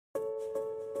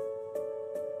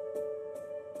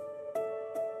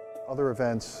Other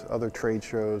events, other trade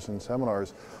shows and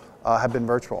seminars have been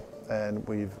virtual, and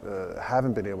we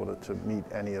haven't been able to meet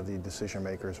any of the decision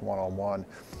makers one-on-one.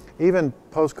 Even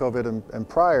post-COVID and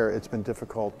prior, it's been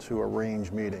difficult to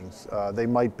arrange meetings. They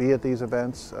might be at these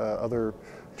events, other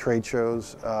trade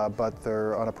shows, but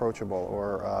they're unapproachable,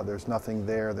 or there's nothing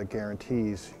there that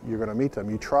guarantees you're going to meet them.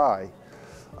 You try,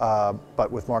 but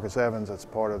with Marcus Evans, it's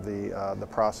part of the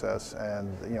process, and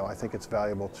I think it's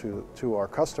valuable to our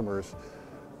customers,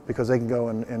 because they can go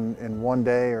in one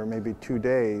day or maybe 2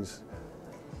 days,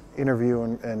 interview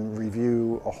and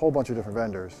review a whole bunch of different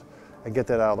vendors and get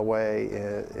that out of the way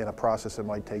in a process that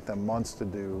might take them months to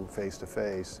do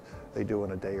face-to-face. They do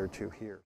in a day or two here.